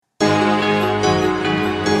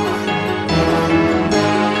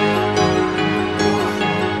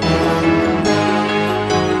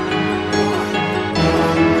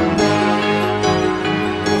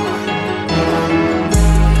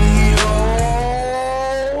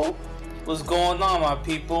going on, my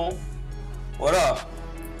people? What up?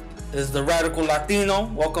 This is the Radical Latino.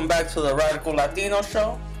 Welcome back to the Radical Latino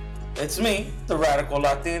Show. It's me, the Radical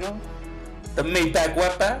Latino, the Maybach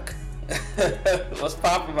Wetback. What's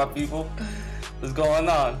poppin', my people? What's going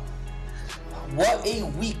on? What a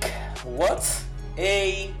week! What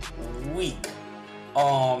a week!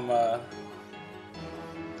 I'm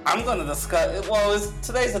gonna discuss. Well,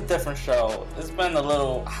 today's a different show. It's been a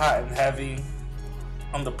little hot and heavy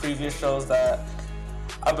on the previous shows that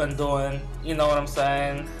I've been doing. You know what I'm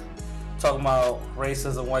saying? Talking about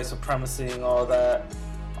racism, white supremacy, and all that.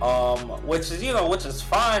 Which is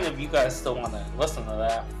fine if you guys still want to listen to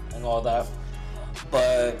that and all that.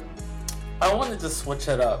 But I wanted to switch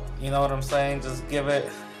it up. You know what I'm saying? Just give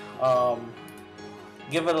it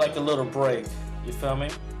like a little break. You feel me?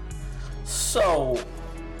 So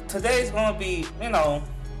today's gonna be,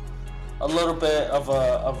 a little bit of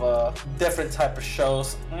a different type of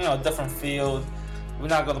shows. Different field. We're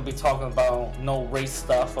not gonna be talking about no race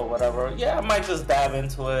stuff or whatever. Yeah, I might just dive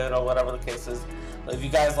into it or whatever the case is. If you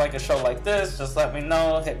guys like a show like this, just let me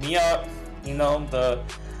know. Hit me up. The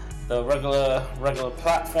regular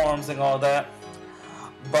platforms and all that.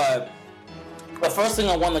 But the first thing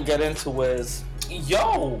I want to get into is,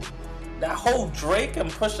 that whole Drake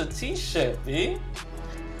and Pusha T shit, B.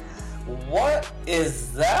 What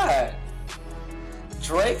is that?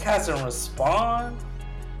 Drake hasn't responded.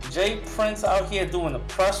 Jay Prince out here doing the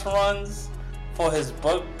press runs for his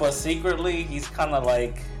book, but secretly he's kind of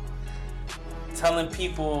like telling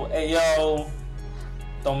people, "Hey,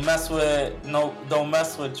 don't mess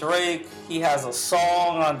with Drake. He has a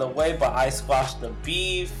song on the way, but I squashed the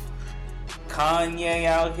beef." Kanye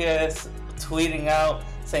out here tweeting out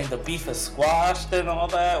saying the beef is squashed and all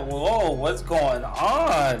that. Whoa, what's going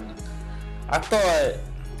on? I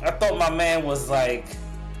thought my man was like,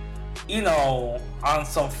 on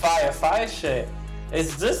some fire shit.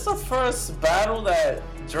 Is this the first battle that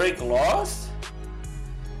Drake lost?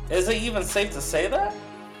 Is it even safe to say that?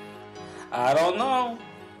 I don't know.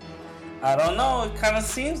 It kind of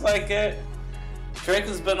seems like it. Drake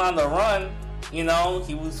has been on the run. He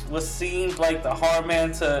was seen like the hard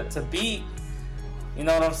man to beat. You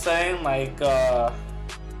know what I'm saying? Like,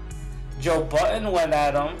 Joe Budden went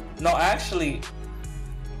at him. No, actually,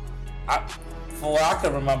 for what I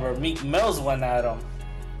can remember, Meek Mills went at him.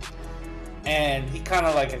 And he kind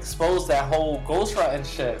of like exposed that whole ghostwriting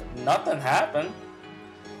shit. Nothing happened.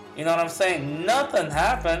 You know what I'm saying? Nothing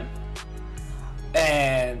happened.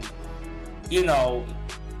 And,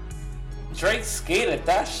 Drake skated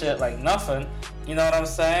that shit like nothing. You know what I'm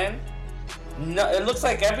saying? No, it looks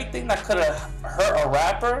like everything that could have hurt a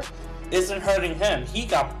rapper isn't hurting him. He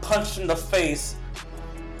got punched in the face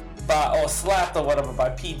or slapped or whatever by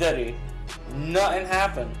P. Diddy. Nothing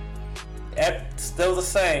happened. Still the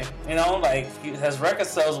same. His record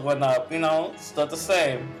sales went up. Still the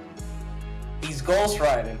same. He's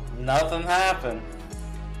ghostwriting. Nothing happened.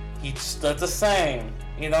 He stood the same.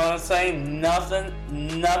 You know what I'm saying? Nothing.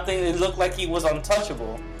 It looked like he was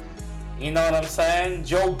untouchable. You know what I'm saying?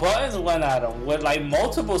 Joe Budden went at him with like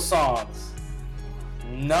multiple songs.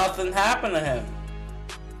 Nothing happened to him.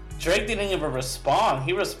 Drake didn't even respond.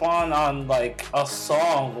 He responded on like a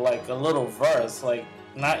song, like a little verse. Like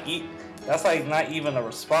that's like not even a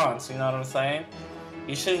response. You know what I'm saying?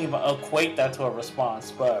 You shouldn't even equate that to a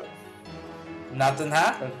response. But nothing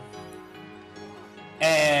happened.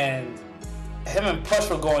 And him and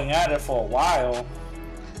Push were going at it for a while.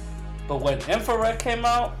 But when Infrared came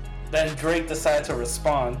out, then Drake decided to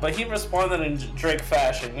respond. But he responded in Drake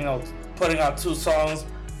fashion, putting out 2 songs.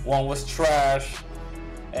 One was trash,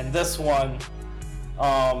 and this one,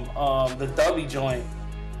 the Dubby joint,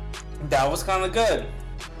 that was kind of good.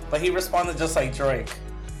 But he responded just like Drake.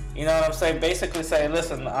 You know what I'm saying? Basically saying,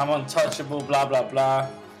 listen, I'm untouchable, blah, blah, blah.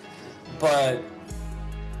 But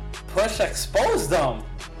Push exposed them.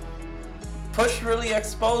 Push really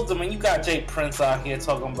exposed them, and you got Jay Prince out here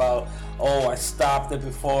talking about, I stopped it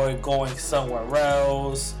before going somewhere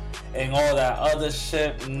else, and all that other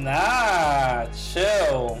shit. Nah,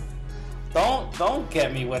 chill. Don't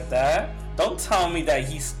get me with that. Don't tell me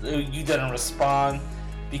that you didn't respond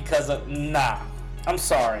because of I'm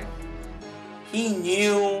sorry. He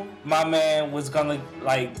knew my man was gonna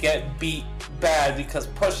like get beat bad because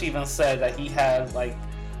Push even said that he had like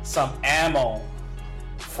some ammo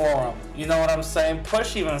for him. You know what I'm saying?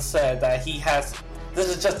 Push even said that this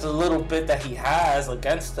is just a little bit that he has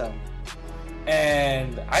against him.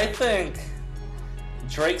 And I think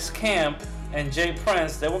Drake's camp and Jay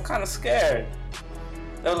Prince, they were kind of scared.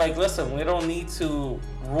 They were like, listen, we don't need to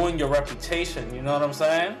ruin your reputation. You know what I'm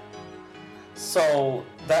saying? So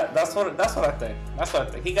that's what I think. That's what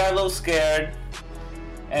I think. He got a little scared,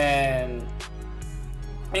 and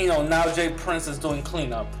now Jay Prince is doing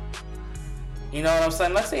cleanup. You know what I'm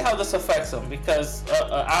saying? Let's see how this affects him, because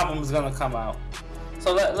an album is gonna come out.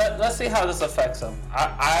 So let's see how this affects him.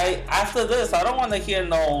 I after this, I don't want to hear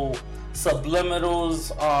no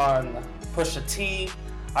subliminals on Pusha T.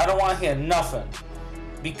 I don't want to hear nothing,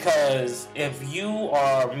 because if you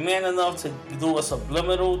are man enough to do a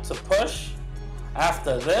subliminal to Push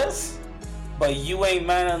after this, but you ain't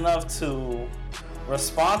man enough to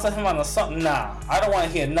respond to him on something, nah, I don't want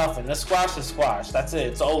to hear nothing. The squash is squash. That's it.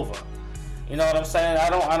 It's over. You know what I'm saying? I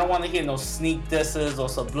don't want to hear no sneak disses or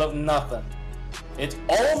sublim nothing. It's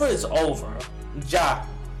over. It's over. Ja.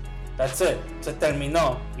 That's it. Se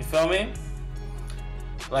terminó. You feel me?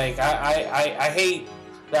 Like I hate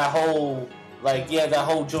that whole that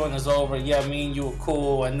whole joint is over. Yeah, me and you were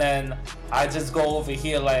cool, and then I just go over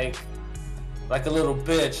here like a little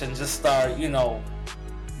bitch and just start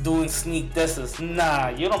doing sneak disses. Nah,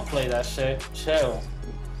 you don't play that shit. Chill.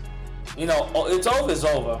 It's over. It's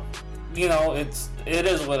over. It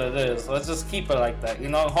is what it is. Let's just keep it like that.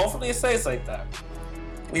 Hopefully it stays like that.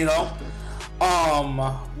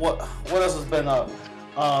 What else has been up?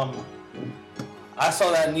 I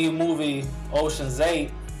saw that new movie Ocean's 8.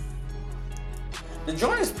 The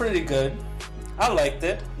joint is pretty good. I liked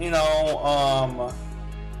it.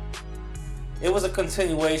 It was a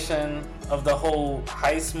continuation of the whole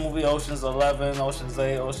heist movie, Ocean's 11, Ocean's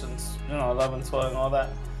 8, Ocean's 11, 12, and all that.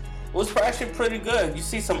 It was actually pretty good. You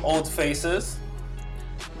see some old faces.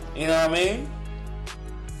 You know what I mean?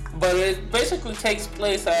 But it basically takes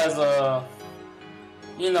place as I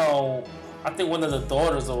think one of the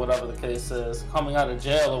daughters or whatever the case is, coming out of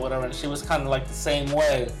jail or whatever, and she was kind of like the same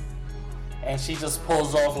way. And she just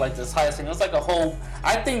pulls off like this heist thing. It was like a whole...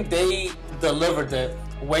 I think they delivered it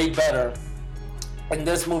way better in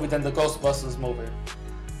this movie than the Ghostbusters movie.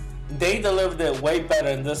 They delivered it way better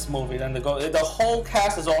in this movie than the whole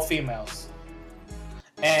cast is all females.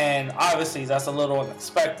 And obviously that's a little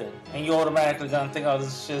unexpected. And you automatically gonna think, oh,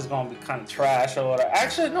 this shit is gonna be kind of trash or whatever.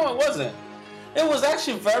 Actually, no, it wasn't. It was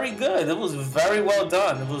actually very good. It was very well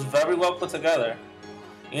done. It was very well put together.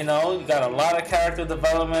 You got a lot of character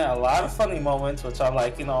development, a lot of funny moments, which I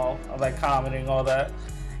like, I like comedy and all that.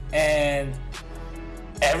 And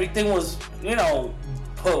everything was,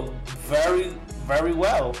 put very, very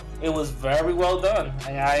well. It was very well done.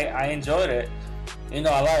 And I enjoyed it. A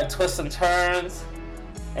lot of twists and turns.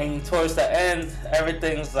 And towards the end,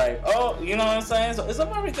 everything's like, oh, you know what I'm saying? So it's a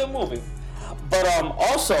very good movie. But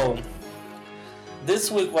also, this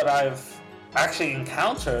week what I've actually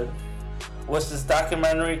encountered was this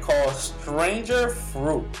documentary called Stranger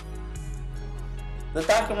Fruit. The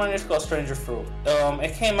documentary is called Stranger Fruit.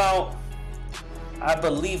 It came out, I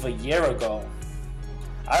believe, a year ago.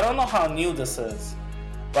 I don't know how new this is,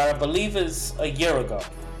 but I believe it's a year ago.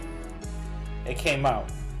 It came out.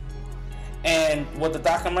 And what the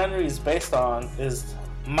documentary is based on is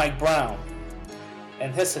Mike Brown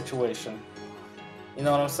and his situation. You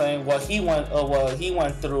know what I'm saying? What he went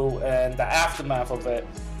through and the aftermath of it,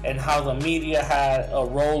 and how the media had a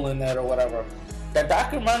role in it or whatever. The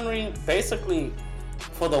documentary basically,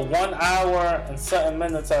 for the 1 hour and 7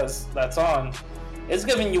 minutes that's on, is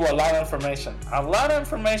giving you a lot of information. A lot of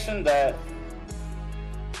information that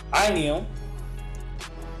I knew.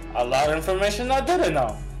 A lot of information I didn't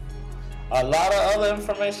know. A lot of other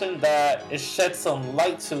information that it shed some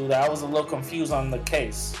light to that I was a little confused on the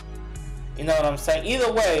case. You know what I'm saying?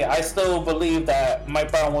 Either way, I still believe that Mike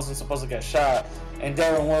Brown wasn't supposed to get shot, and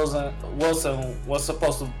Darren Wilson was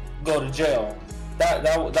supposed to go to jail. That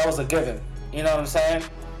was a given. You know what I'm saying?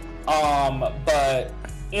 But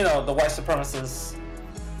the white supremacist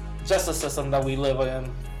justice system that we live in,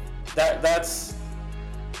 that's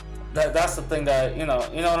the thing that you know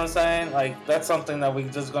what I'm saying? Like, that's something that we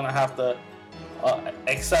just gonna have to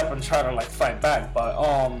accept and try to fight back. But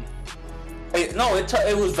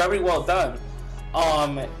it was very well done.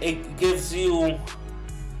 It gives you,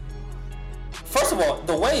 first of all,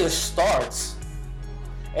 the way it starts.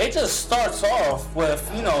 It just starts off with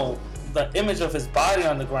the image of his body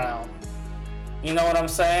on the ground. You know what I'm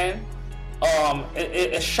saying?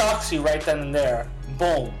 It shocks you right then and there.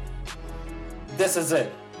 Boom. This is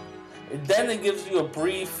it. Then it gives you a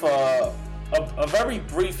very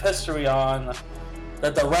brief history on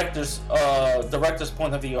the director's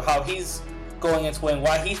point of view, how he's going into it and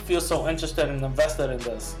why he feels so interested and invested in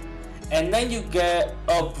this. And then you get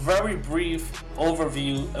a very brief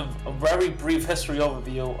history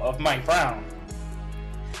overview of Mike Brown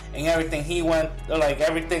and everything he went,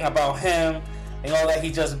 everything about him and all that.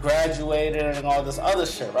 He just graduated and all this other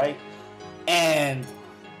shit, right? And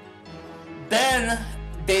then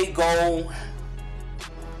they go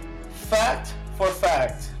fact for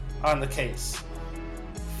fact on the case.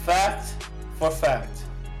 Fact for fact.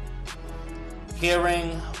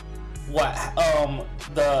 Hearing what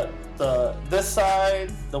this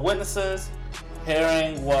side, the witnesses,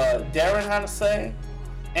 hearing what Darren had to say,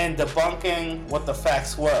 and debunking what the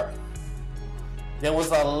facts were. There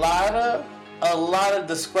was a lot of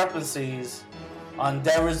discrepancies on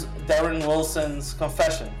Darren Wilson's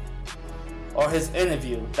confession or his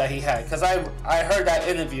interview that he had, because I heard that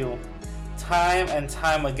interview time and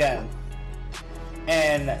time again,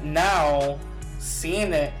 and now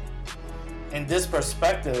seeing it in this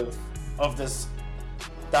perspective of this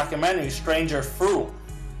documentary, Stranger Fruit,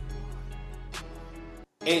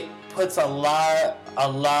 it puts a lot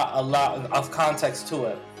of context to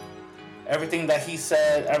it. Everything that he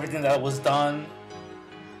said, everything that was done,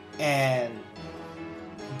 and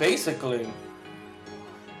basically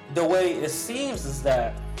the way it seems is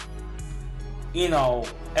that, you know,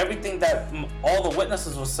 everything that all the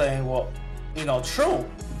witnesses were saying were, you know, true.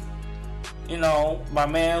 You know, my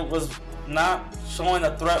man was not showing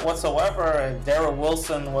a threat whatsoever, and Darren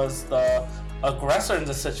Wilson was the aggressor in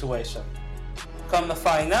the situation. Come to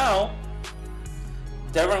find out,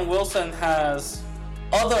 Darren Wilson has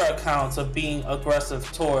other accounts of being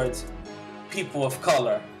aggressive towards people of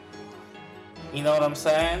color. You know what I'm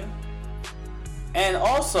saying? And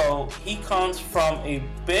also, he comes from a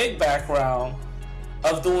big background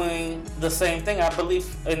of doing the same thing. I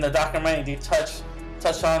believe in the documentary they touch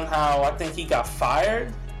on how I think he got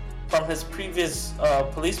fired from his previous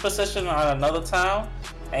police position on another town,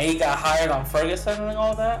 and he got hired on Ferguson and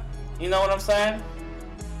all that. You know what I'm saying?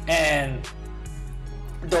 And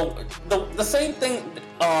the same thing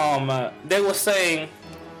they were saying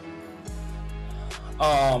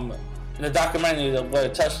in the documentary that what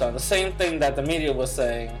it touched on, the same thing that the media was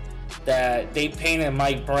saying, that they painted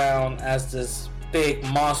Mike Brown as this big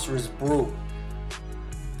monstrous brute,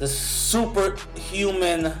 this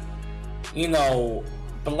superhuman, you know,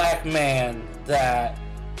 black man that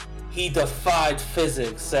he defied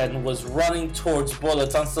physics and was running towards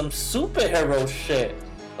bullets on some superhero shit.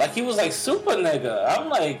 Like he was like super nigga. I'm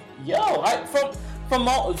like, yo,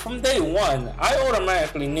 from day one, I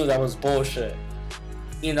automatically knew that was bullshit.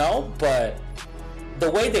 You know, but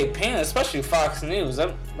the way they painted, especially Fox News,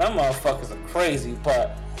 them motherfuckers are crazy.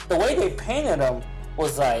 But the way they painted him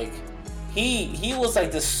was like he was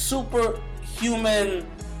like this superhuman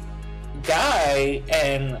guy,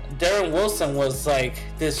 and Darren Wilson was like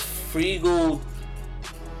this frugal,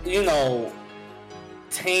 you know,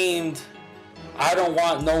 tamed, I don't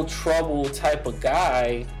want no trouble type of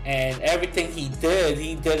guy, and everything he did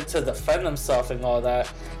it to defend himself and all that.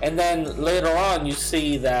 And then later on you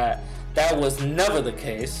see that was never the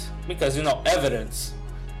case, because, you know, evidence.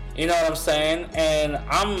 You know what I'm saying? And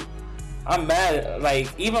I'm mad, like,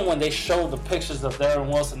 even when they showed the pictures of Darren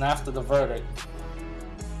Wilson after the verdict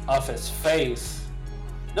of his face,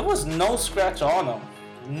 there was no scratch on him.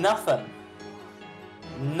 Nothing.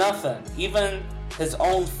 Even his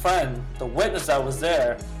own friend, the witness that was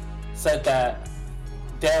there, said that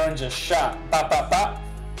Darren just shot, bop, bop, bop.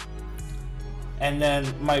 And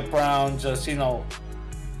then Mike Brown just, you know,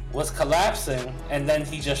 was collapsing, and then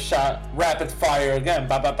he just shot rapid fire again,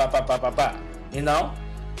 bop, bop, bop, bop, bop, bop, bop, you know?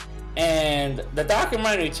 And the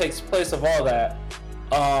documentary takes place of all that,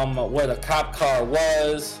 where the cop car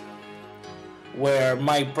was, where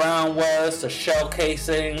Mike Brown was, the shell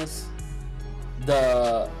casings,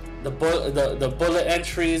 the bullet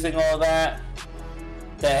entries and all that,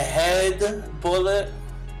 the head bullet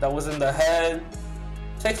that was in the head.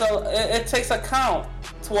 It takes account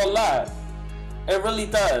to a lot. It really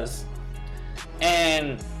does.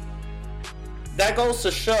 And that goes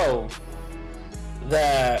to show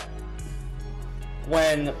that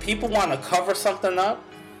when people want to cover something up,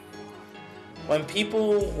 when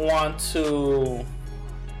people want to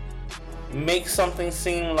make something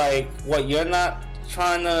seem like what you're not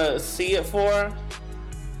trying to see it for,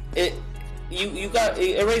 it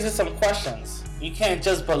raises some questions. You can't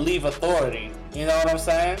just believe authority. You know what I'm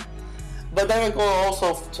saying? But then we go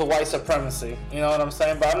also to white supremacy. You know what I'm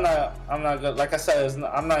saying? But I'm not good. Like I said,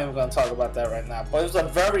 I'm not even going to talk about that right now. But it was a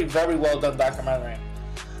very, very well done documentary.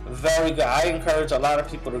 Very good. I encourage a lot of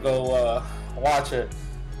people to go watch it.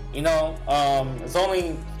 You know, it's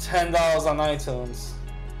only $10 on iTunes.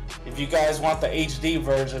 If you guys want the HD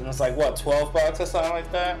version, it's like what, $12 or something like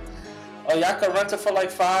that. Or y'all can rent it for like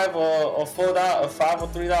 $5 or $4, or $5 or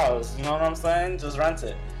 $3. You know what I'm saying? Just rent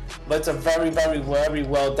it. But it's a very, very, very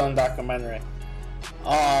well done documentary.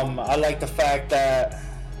 I like the fact that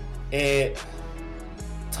it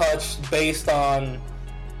touched based on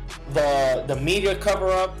the media cover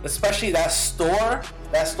up, especially that store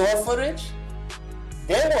footage.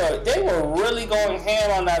 They were really going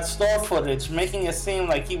ham on that store footage, making it seem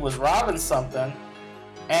like he was robbing something.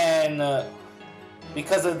 And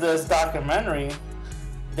because of this documentary,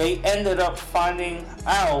 they ended up finding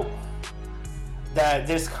out that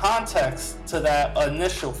there's context to that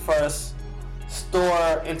initial first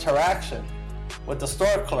store interaction with the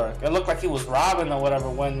store clerk. It looked like he was robbing or whatever,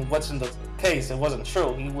 when what's in the case, it wasn't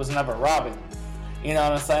true. He was never robbing. You know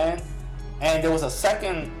what I'm saying? And there was a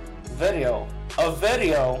second video,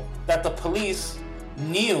 that the police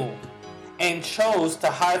knew and chose to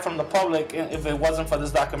hide from the public if it wasn't for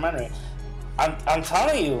this documentary. I'm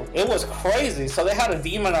telling you, it was crazy. So they had to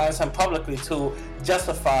demonize him publicly to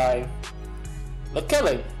justify the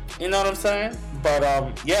killing. You know what I'm saying? But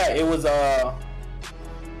yeah, it was a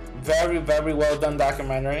very, very well done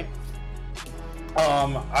documentary.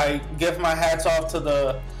 I give my hats off to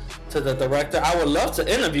the director. I would love to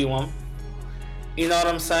interview him. You know what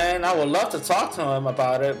I'm saying? I would love to talk to him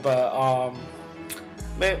about it, but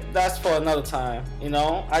maybe that's for another time. You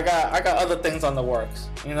know, I got other things on the works.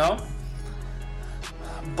 You know,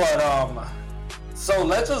 but so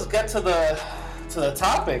let's just get to the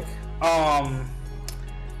topic.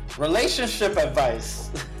 Relationship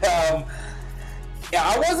advice. Yeah,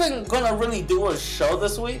 I wasn't gonna really do a show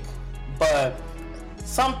this week, but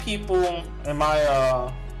some people in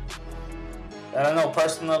my that I know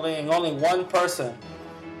personally, and only one person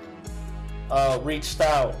reached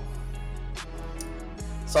out.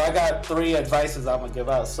 So I got 3 advices I'm gonna give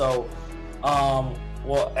out. So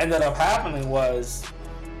what ended up happening was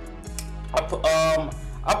I put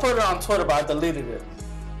it on Twitter, but I deleted it.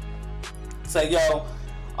 Say, yo,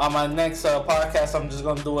 on my next podcast, I'm just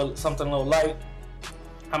gonna do something a little light.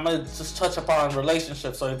 I'm gonna just touch upon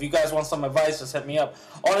relationships. So if you guys want some advice, just hit me up.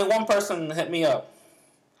 Only one person hit me up.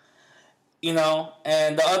 You know,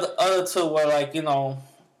 and the other 2 were like, you know,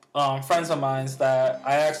 friends of mine that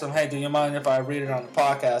I asked them, hey, do you mind if I read it on the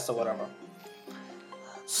podcast or whatever?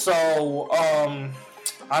 So,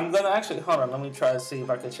 I'm gonna actually, hold on, let me try to see if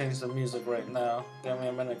I can change the music right now. Give me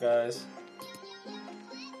a minute, guys.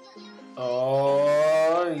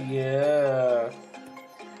 Oh, yeah.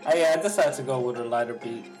 I decided to go with a lighter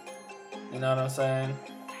beat. You know what I'm saying?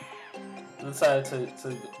 I decided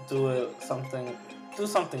to do something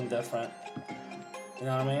different. You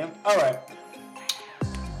know what I mean? Alright.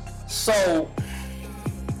 So,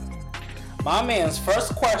 my man's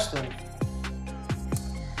first question,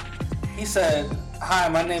 he said, hi,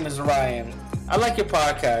 my name is Ryan. I like your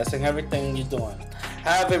podcast and everything you're doing.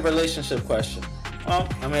 I have a relationship question. Well,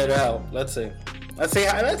 I'm here to help. Let's see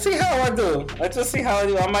how I do. Let's just see how I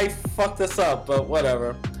do. I might fuck this up, but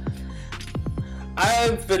whatever.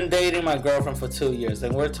 I've been dating my girlfriend for 2 years,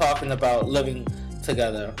 and we're talking about living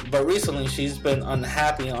together. But recently, she's been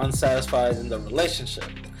unhappy and unsatisfied in the relationship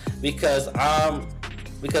because I'm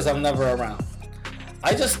never around.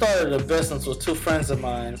 I just started a business with 2 friends of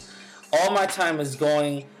mine. All my time is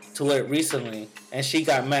going to it recently, and she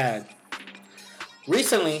got mad.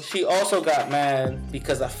 Recently, she also got mad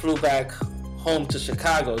because I flew back home to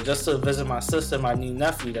Chicago just to visit my sister and my new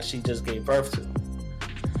nephew that she just gave birth to.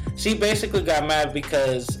 She basically got mad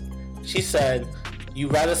because she said,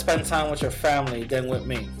 you'd rather spend time with your family than with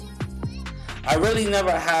me. I really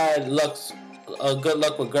never had good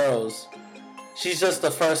luck with girls. She's just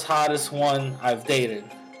the first hottest one I've dated.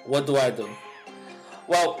 What do I do?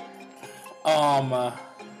 Well,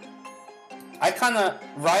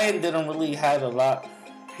 Ryan didn't really have a lot.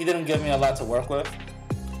 He didn't give me a lot to work with.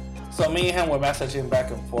 So me and him were messaging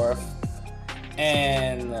back and forth.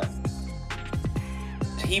 And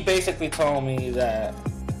he basically told me that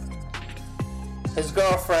his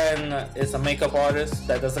girlfriend is a makeup artist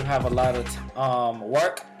that doesn't have a lot of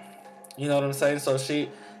work. You know what I'm saying? So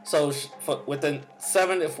for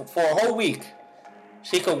a whole week,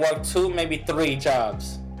 she could work 2, maybe 3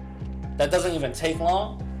 jobs. That doesn't even take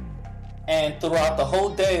long. And throughout the whole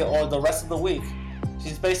day or the rest of the week,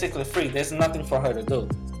 she's basically free. There's nothing for her to do.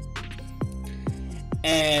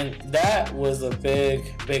 And that was a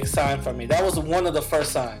big, big sign for me. That was one of the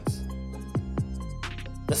first signs.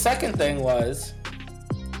 The second thing was,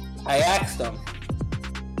 I asked him,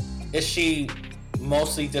 is she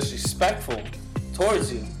mostly disrespectful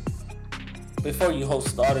towards you before you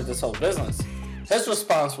started this whole business? His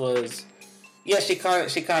response was, yeah, she kind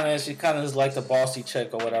of is like the bossy chick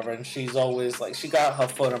or whatever, and she's always like, she got her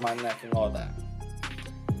foot on my neck and all that.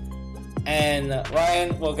 And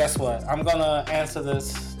Ryan, well, guess what? I'm gonna answer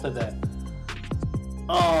this today.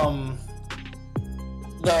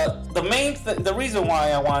 The reason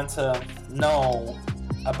why I want to know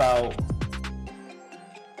about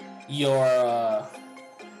your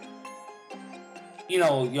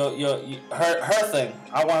her thing.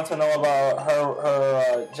 I want to know about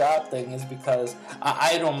her job thing is because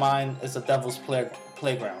I don't mind is the devil's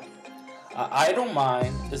playground. I don't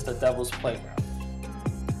mind is the devil's playground.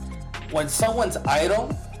 When someone's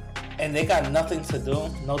idle and they got nothing to do,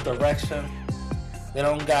 no direction, they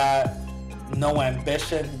don't got no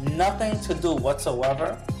ambition, nothing to do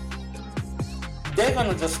whatsoever, they're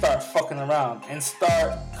gonna just start fucking around and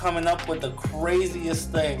start coming up with the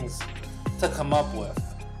craziest things to come up with.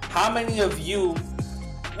 How many of you,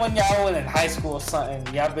 when y'all were in high school or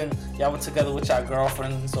something, y'all were together with y'all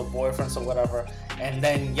girlfriends or boyfriends or whatever, and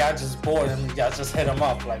then y'all just bored and y'all just hit them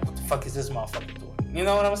up like, what the fuck is this motherfucker doing? You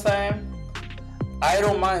know what I'm saying?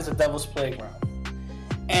 Idle mind is the devil's playground.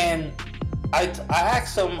 And I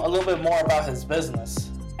asked him a little bit more about his business,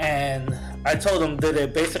 and I told him, did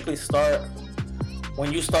it basically start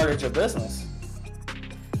when you started your business?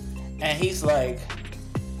 And he's like,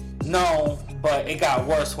 no, but it got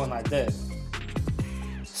worse when I did.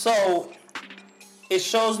 So it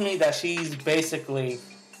shows me that she's basically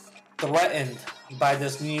threatened by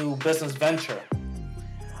this new business venture,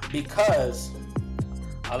 because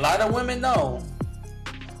a lot of women know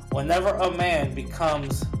whenever a man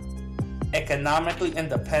becomes economically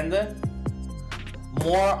independent,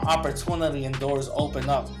 more opportunity and doors open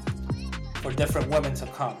up for different women to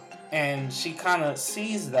come. And she kind of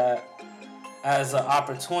sees that as an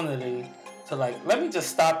opportunity to like, let me just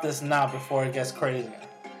stop this now before it gets crazier.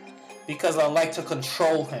 Because I like to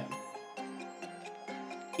control him.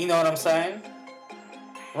 You know what I'm saying?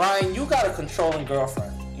 Ryan, you got a controlling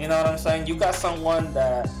girlfriend. You know what I'm saying? You got someone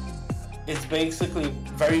that is basically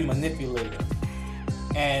very manipulative.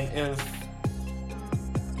 And if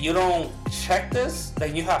you don't check this,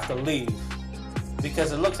 then you have to leave.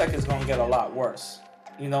 Because it looks like it's going to get a lot worse.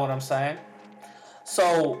 You know what I'm saying?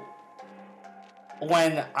 So,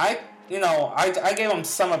 when I gave him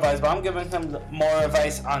some advice, but I'm giving him more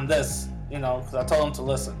advice on this, because I told him to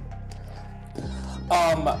listen.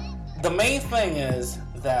 The main thing is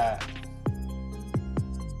that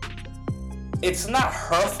it's not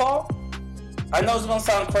her fault. I know it's going to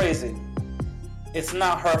sound crazy. It's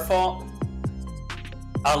not her fault.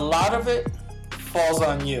 A lot of it falls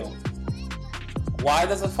on you. Why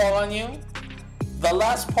does it fall on you? The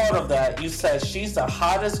last part of that, you said she's the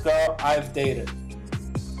hottest girl I've dated.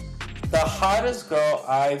 The hottest girl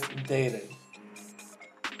I've dated.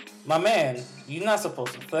 My man, you're not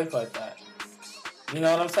supposed to think like that. You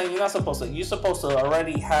know what I'm saying? You're not supposed to. You're supposed to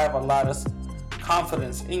already have a lot of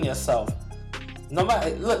confidence in yourself. No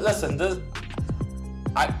matter, listen,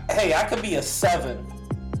 I could be a 7,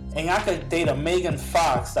 and I could date a Megan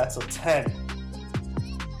Fox that's a 10.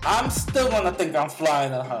 I'm still gonna think I'm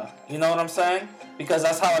flying to her. You know what I'm saying? Because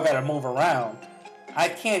that's how I gotta move around. I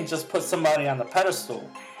can't just put somebody on the pedestal,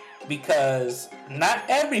 because not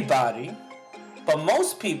everybody, but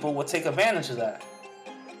most people will take advantage of that.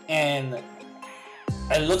 And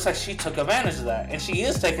it looks like she took advantage of that, and she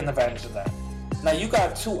is taking advantage of that. Now you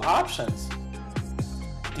got two options.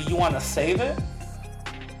 Do you want to save it,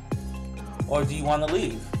 or do you want to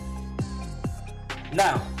leave?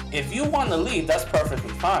 Now, if you want to leave, that's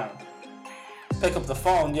perfectly fine. Pick up the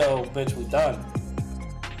phone, yo, bitch, we done.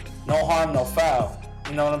 No harm, no foul.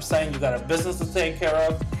 You know what I'm saying? You got a business to take care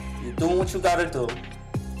of. You're doing what you gotta do.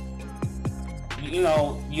 You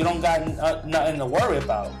don't got nothing to worry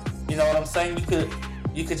about. You know what I'm saying?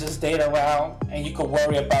 You could just date around, and you could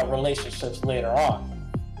worry about relationships later on.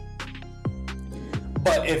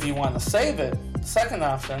 But if you want to save it, second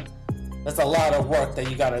option, there's a lot of work that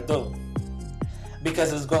you gotta do, because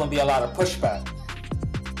there's going to be a lot of pushback.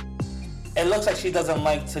 It looks like she doesn't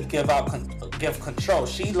like to give control.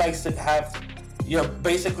 She likes to have your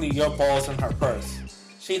balls in her purse.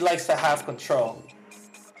 She likes to have control.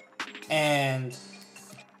 And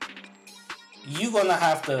you're going to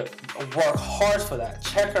have to work hard for that.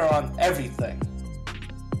 Check her on everything.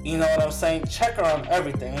 You know what I'm saying? Check her on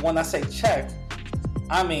everything. And when I say check,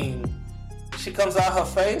 I mean, she comes out her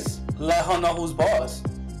face, let her know who's boss.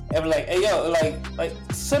 And be like, hey, yo, like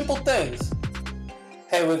simple things.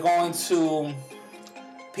 Hey, we're going to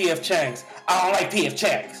P.F. Chang's. I don't like P.F.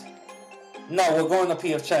 Chang's. No, we're going to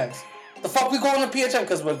P.F. Chang's. The fuck we going to P.F. Chang's?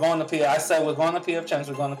 Because we're going to P.F. I said we're going to P.F. Chang's.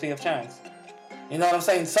 We're going to P.F. Chang's. You know what I'm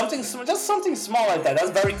saying? Just something small like that. That's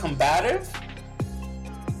very combative.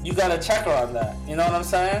 You gotta check her on that. You know what I'm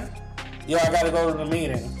saying? Yo, I gotta go to the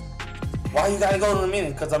meeting. Why you gotta go to the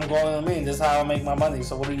meeting? Because I'm going to the meeting. This is how I make my money.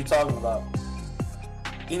 So what are you talking about?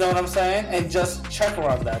 You know what I'm saying? And just check her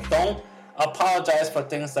on that. Don't apologize for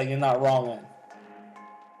things that you're not wrong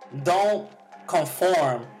in. Don't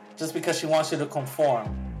conform just because she wants you to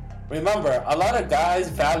conform. Remember, a lot of guys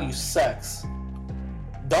value sex.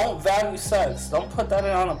 Don't value sex. Don't put that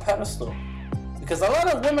on a pedestal. Because a lot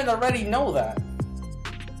of women already know that.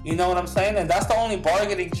 You know what I'm saying? And that's the only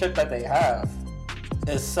bargaining chip that they have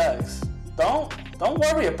is sex. Don't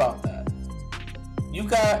worry about that. You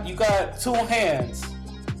got two hands.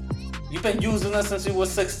 You've been using it since you were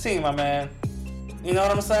 16, my man. You know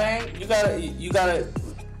what I'm saying? You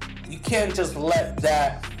can't just let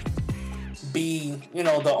that be,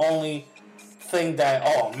 the only thing that,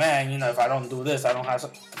 oh man, if I don't do this, I don't have to,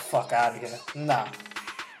 fuck out of here. Nah.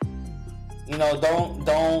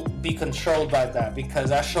 Don't be controlled by that, because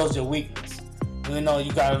that shows your weakness.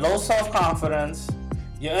 You got low self-confidence,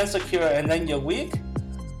 you're insecure, and then you're weak.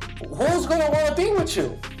 Who's gonna want to be with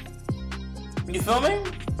you? You feel me?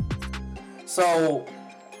 So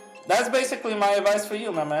that's basically my advice for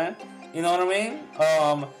you, my man. You know what I mean?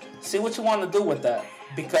 See what you want to do with that,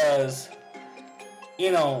 because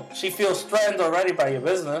she feels threatened already by your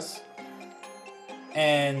business,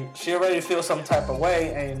 and she already feels some type of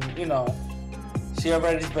way, and she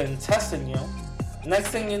already been testing you. Next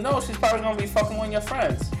thing you know, she's probably gonna be fucking with your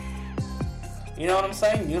friends. You know what I'm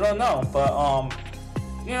saying? You don't know, but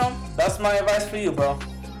that's my advice for you, bro.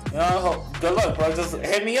 Good luck, bro. Just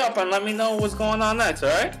hit me up and let me know what's going on next,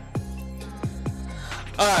 alright?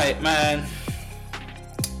 Alright, man.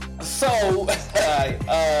 So,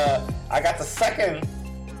 I got the second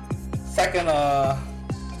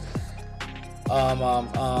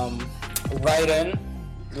write-in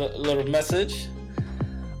little message.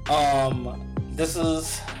 This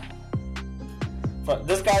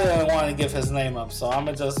guy didn't want to give his name up, so I'm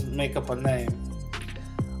gonna just make up a name.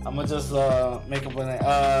 This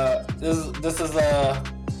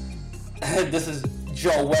is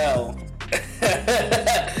Joel.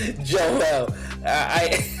 Joel.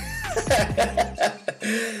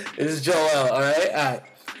 It's Joel. All right.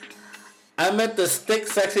 I met the thick,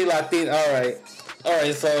 sexy Latina. All right.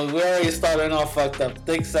 So we're already starting off fucked up.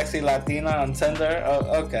 Thick, sexy Latina on Tinder.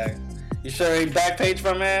 Oh, okay. You sure ain't back page,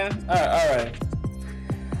 my man? All right.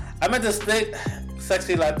 I met this thick,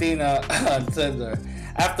 sexy Latina on Tinder.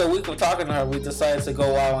 After a week of talking to her, we decided to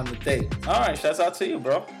go out on a date. Alright, shouts out to you,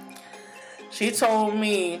 bro. She told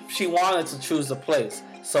me she wanted to choose a place,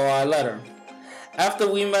 so I let her.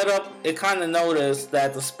 After we met up, it kind of noticed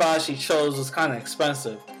that the spot she chose was kind of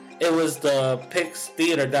expensive. It was the Pix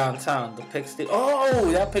Theater downtown. The Pix Theater.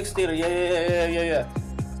 Oh, that Pix Theater. Yeah.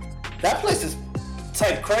 That place is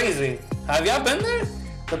type crazy. Have y'all been there?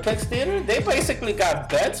 The Pix Theater? They basically got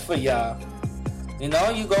beds for y'all. You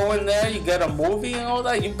go in there, you get a movie and all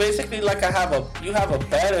that. You basically have a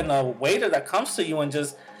bed and a waiter that comes to you and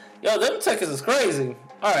just, them tickets is crazy.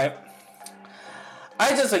 All right.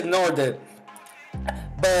 I just ignored it.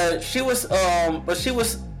 But she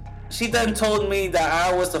then told me that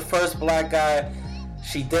I was the first black guy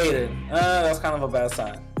she dated. That's kind of a bad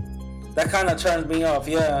sign. That kind of turns me off.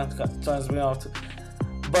 Yeah, turns me off too.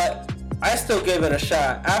 But I still gave it a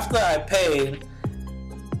shot. After I paid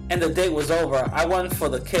and the date was over, I went for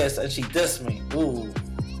the kiss and she dissed me. Ooh.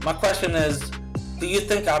 My question is, do you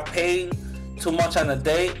think I paid too much on a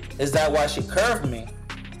date? Is that why she curved me?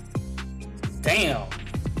 Damn.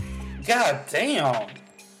 God damn.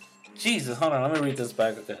 Jesus, hold on, let me read this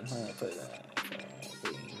back again.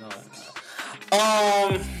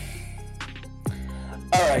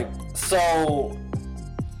 Alright, so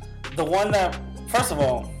the one that, first of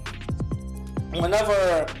all,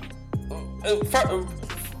 whenever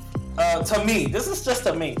to me, this is just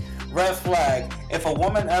to me, red flag. If a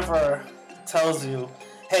woman ever tells you,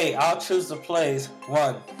 hey, I'll choose the place,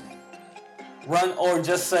 run, or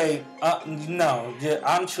just say, no,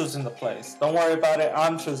 I'm choosing the place. Don't worry about it,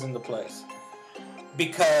 I'm choosing the place.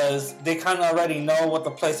 Because they kind of already know what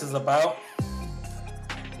the place is about.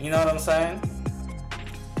 You know what I'm saying?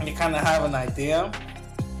 You kind of have an idea.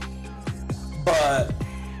 But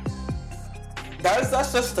that's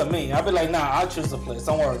just to me. I'll be like, nah, I'll choose the place.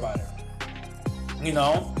 Don't worry about it.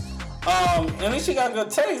 At least she got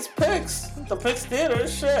good taste. The Pix Theater,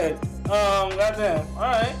 shit. Goddamn. All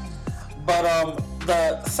right. But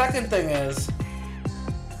the second thing is,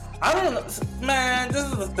 I don't know, man. This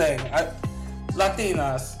is the thing.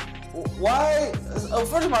 Latinas, why?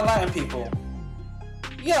 First of all, Latin people.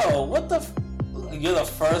 Yo, what the? You're the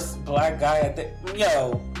first black guy at the.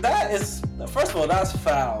 Yo, that is. First of all, that's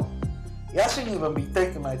foul. Y'all shouldn't even be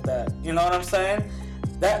thinking like that. You know what I'm saying?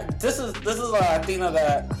 This is a Latina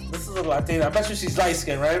I bet you she's light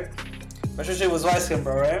skinned, right? I bet you she was light skinned,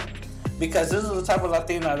 bro, right? Because this is the type of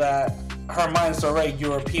Latina that her mind's already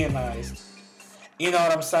Europeanized. You know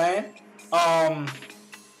what I'm saying?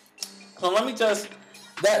 So let me just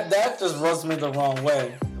that just rubs me the wrong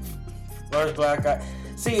way. First black guy.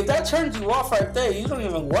 See, if that turns you off right there, you don't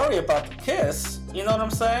even worry about the kiss. You know what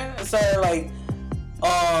I'm saying? Instead of like,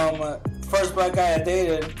 first black guy I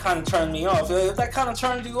dated kind of turned me off. If that kind of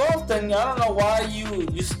turned you off, then I don't know why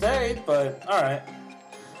you stayed. But all right.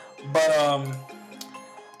 But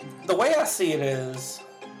the way I see it is,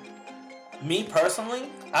 me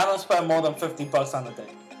personally, I don't spend more than $50 on a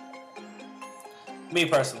date. Me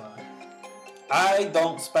personally, I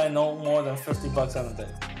don't spend no more than $50 on a date.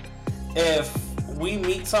 If we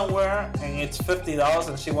meet somewhere and it's $50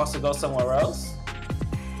 and she wants to go somewhere else,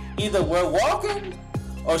 either we're walking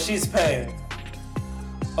or she's paying.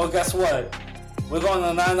 Or guess what? We're going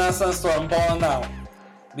to the 99-cent store and balling out.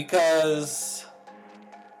 Because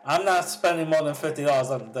I'm not spending more than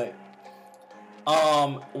 $50 on a date.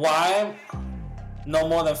 Why no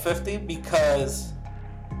more than 50? Because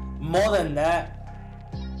more than that,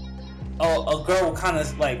 a girl will kind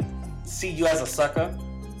of like see you as a sucker.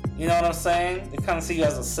 You know what I'm saying? They kind of see you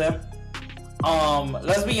as a simp.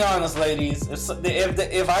 Let's be honest, ladies.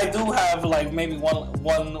 If I do have like maybe one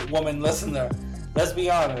woman listener, let's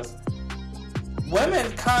be honest.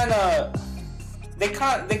 Women kind of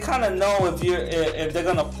know if they're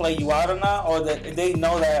gonna play you out or not, or that they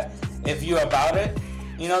know that if you're about it.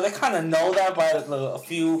 You know, they kind of know that by a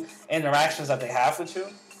few interactions that they have with you.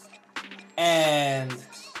 And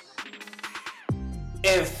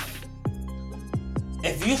if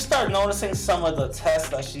you start noticing some of the tests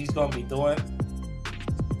that she's gonna be doing,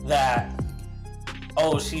 that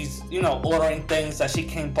she's ordering things that she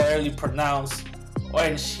can barely pronounce,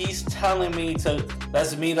 or she's telling me to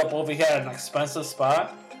let's meet up over here at an expensive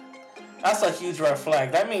spot, that's a huge red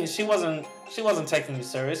flag. That means she wasn't taking you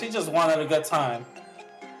serious. She just wanted a good time.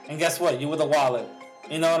 And guess what? You with a wallet.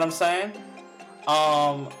 You know what I'm saying?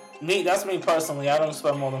 That's me personally. I don't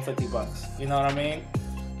spend more than $50. You know what I mean?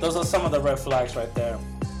 Those are some of the red flags right there.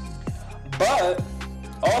 But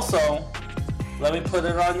also, let me put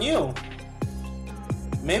it on you.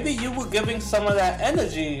 Maybe you were giving some of that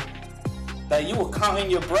energy that you were counting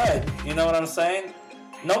your bread. You know what I'm saying?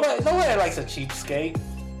 Nobody likes a cheapskate.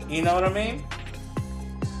 You know what I mean?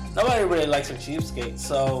 Nobody really likes a cheapskate.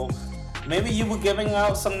 So maybe you were giving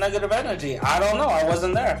out some negative energy. I don't know. I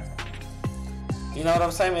wasn't there. You know what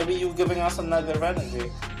I'm saying? Maybe you were giving out some negative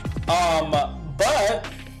energy. But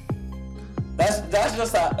that's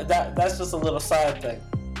just a little side thing.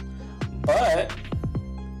 But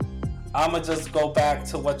I'ma just go back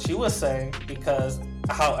to what you were saying, because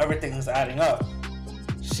how everything is adding up.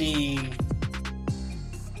 She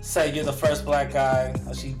said you're the first black guy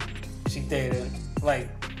she dated. Like,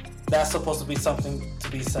 that's supposed to be something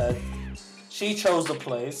to be said. She chose the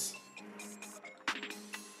place.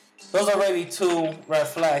 Those are already 2 red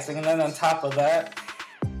flags. And then on top of that,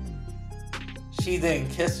 she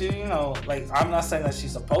didn't kiss you. You know, like, I'm not saying that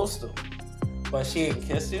she's supposed to, but she didn't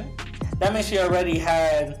kiss you. That means she already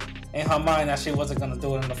had in her mind that she wasn't gonna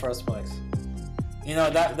do it in the first place. You know,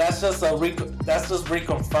 that's just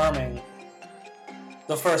reconfirming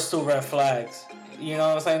the first 2 red flags. You know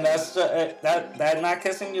what I'm saying? That's just, that not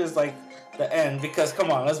kissing you is like the end. Because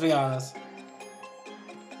come on, let's be honest.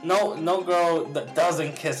 No girl that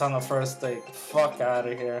doesn't kiss on the first date. Fuck out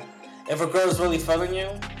of here. If a girl's really feeling you,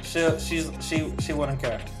 she wouldn't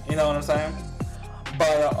care. You know what I'm saying?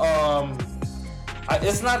 But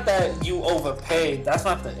it's not that you overpaid. That's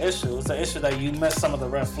not the issue. It's the issue that you missed some of the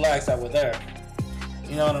red flags that were there.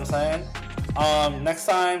 You know what I'm saying? Next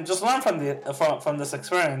time, just learn from this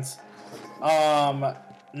experience.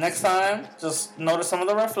 Next time, just notice some of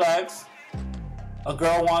the red flags. A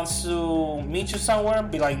girl wants to meet you somewhere,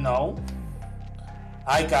 be like, no,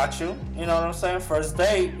 I got you. You know what I'm saying? First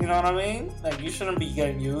date, you know what I mean? Like, you shouldn't be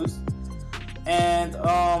getting used. And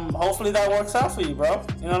hopefully that works out for you, bro.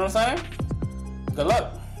 You know what I'm saying? Good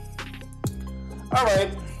luck. All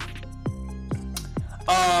right.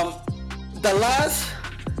 The last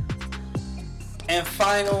and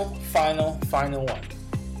final one.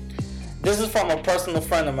 This is from a personal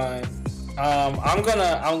friend of mine. I'm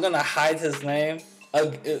gonna hide his name.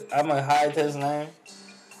 I'm gonna hide his name.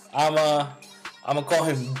 I'm gonna call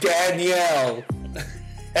him Danielle.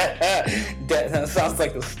 That sounds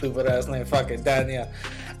like a stupid ass name. Fuck it, Danielle.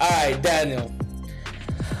 All right, Daniel.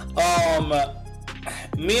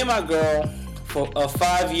 Me and my girl for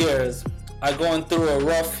 5 years are going through a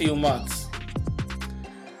rough few months.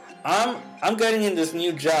 I'm getting in this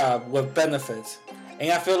new job with benefits, and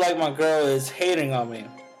I feel like my girl is hating on me.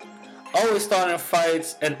 Always starting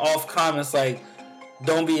fights and off comments like,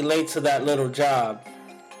 "Don't be late to that little job."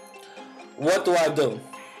 What do I do?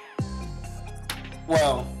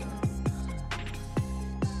 Well,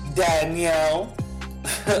 Danielle.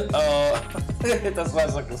 That's why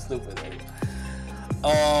it's like a stupid name.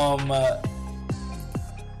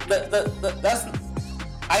 That's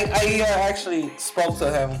I actually spoke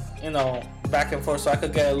to him, back and forth, so I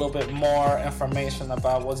could get a little bit more information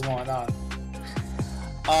about what's going on.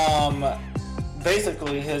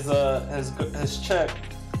 Basically, his chick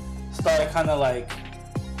started kind of like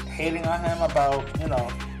hating on him about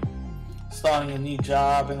starting a new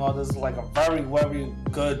job and all this, like a very very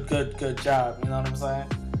good job. You know what I'm saying?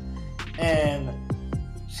 And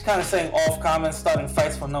she's kind of saying off comments, starting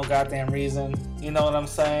fights for no goddamn reason. You know what I'm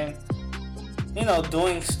saying?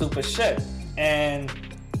 Doing stupid shit. And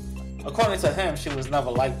according to him, she was never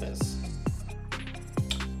like this.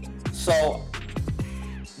 So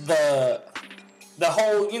the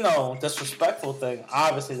whole, disrespectful thing,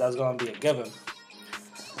 obviously that's gonna be a given.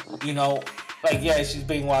 Like, yeah, she's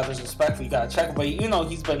being wild disrespectful, you gotta check her, but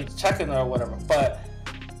he's been checking her or whatever. But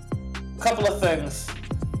a couple of things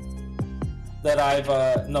that I've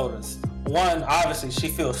noticed. One, obviously she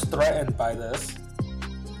feels threatened by this,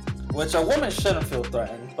 which a woman shouldn't feel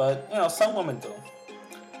threatened, but some women do.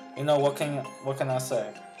 What can I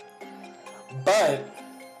say? But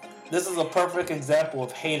this is a perfect example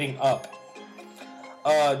of hating up.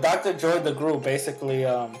 Dr. Joy DeGruy basically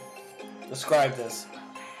described this.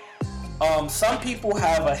 Some people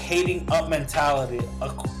have a hating up mentality, a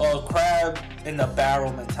crab in the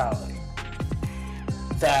barrel mentality,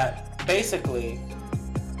 that basically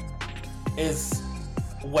is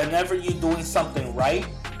whenever you're doing something right,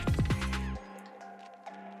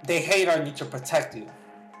 they hate on you to protect you.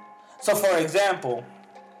 So, for example,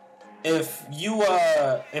 if you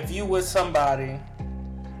with somebody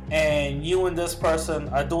and you and this person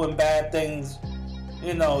are doing bad things,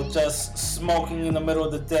 just smoking in the middle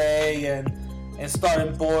of the day and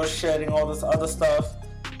starting bullshitting, all this other stuff,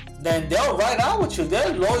 then they'll ride out with you.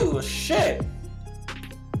 They're loyal as shit.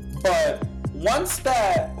 But once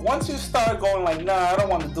you start going like, nah, I don't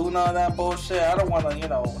want to do none of that bullshit, I don't want to,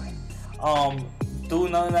 do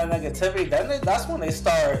none of that negativity, then that's when they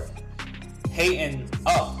start hating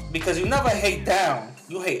up. Because you never hate down,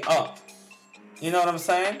 you hate up. You know what I'm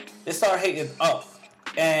saying? They start hating up,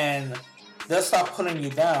 and they'll start putting you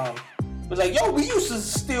down. It's like, yo, we used to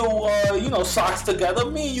steal, socks together.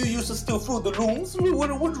 Me and you used to steal Fruit of the Looms.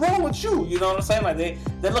 What's wrong with you? You know what I'm saying? Like,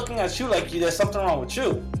 they're looking at you like there's something wrong with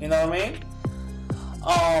you. You know what I mean?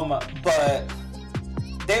 But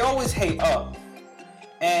they always hate up.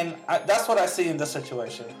 And that's what I see in this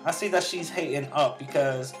situation. I see that she's hating up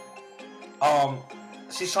because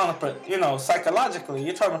she's trying to, psychologically,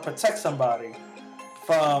 you're trying to protect somebody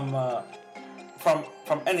from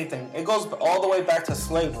anything. It goes all the way back to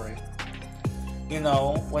slavery.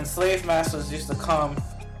 When slave masters used to come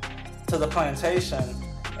to the plantation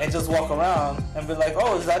and just walk around and be like,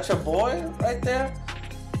 oh, is that your boy right there?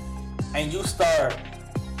 And you start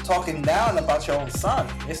talking down about your own son.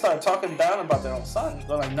 They start talking down about their own son.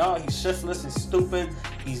 They're like, no, he's shiftless, he's stupid,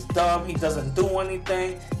 he's dumb, he doesn't do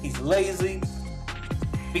anything, he's lazy.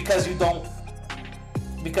 Because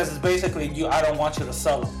it's basically I don't want you to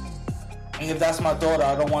sell him. And if that's my daughter,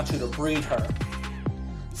 I don't want you to breed her.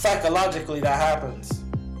 Psychologically, that happens.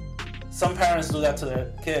 Some parents do that to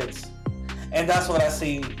their kids. And that's what I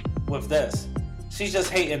see with this. She's just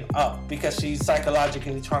hating up because she's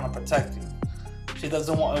psychologically trying to protect you. She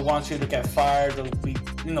doesn't want you to get fired or be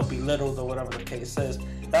belittled or whatever the case is.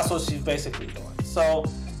 That's what she's basically doing. So,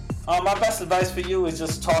 my best advice for you is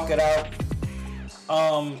just talk it out.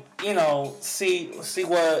 See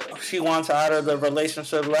what she wants out of the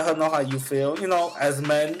relationship. Let her know how you feel. As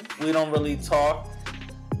men, we don't really talk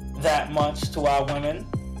that much to our women.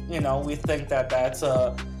 We think that that's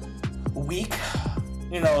weak.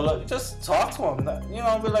 Just talk to them.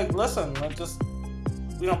 Be like, listen, just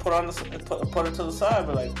put it to the side.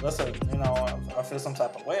 Be like, listen, I feel some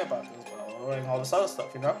type of way about this, bro, and all this other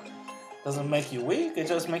stuff. Doesn't make you weak. It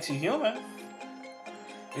just makes you human.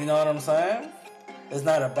 You know what I'm saying? It's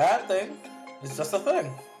not a bad thing. It's just a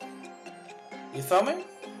thing. You feel me?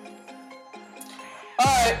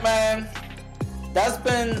 Alright, man. That's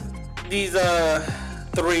been these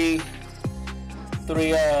three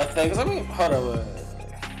things.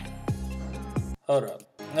 Hold up.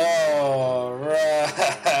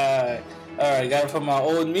 Alright, gotta put my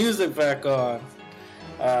old music back on.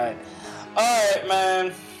 Alright,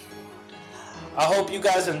 man. I hope you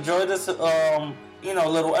guys enjoyed this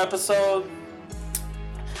little episode.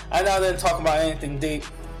 I know I didn't talk about anything deep.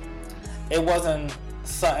 It wasn't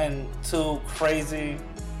something too crazy.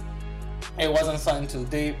 It wasn't something too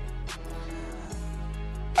deep.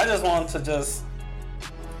 I just wanted to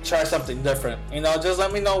try something different. You know, just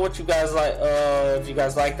let me know what you guys like, if you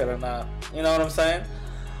guys liked it or not. You know what I'm saying?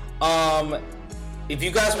 If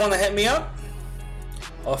you guys want to hit me up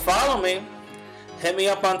or follow me, hit me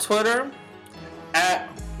up on Twitter at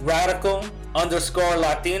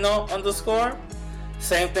radical_Latino_.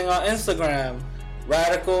 Same thing on Instagram,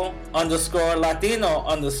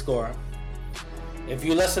 radical_Latino_. If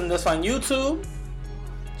you listen to this on YouTube,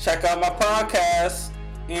 check out my podcast.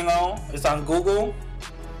 You know, it's on Google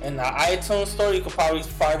in the iTunes store. You can probably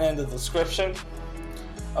find it in the description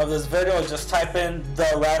of this video. Just type in The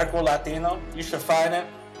Radical Latino. You should find it.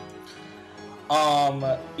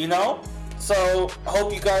 You know, so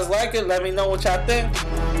hope you guys like it. Let me know what y'all think.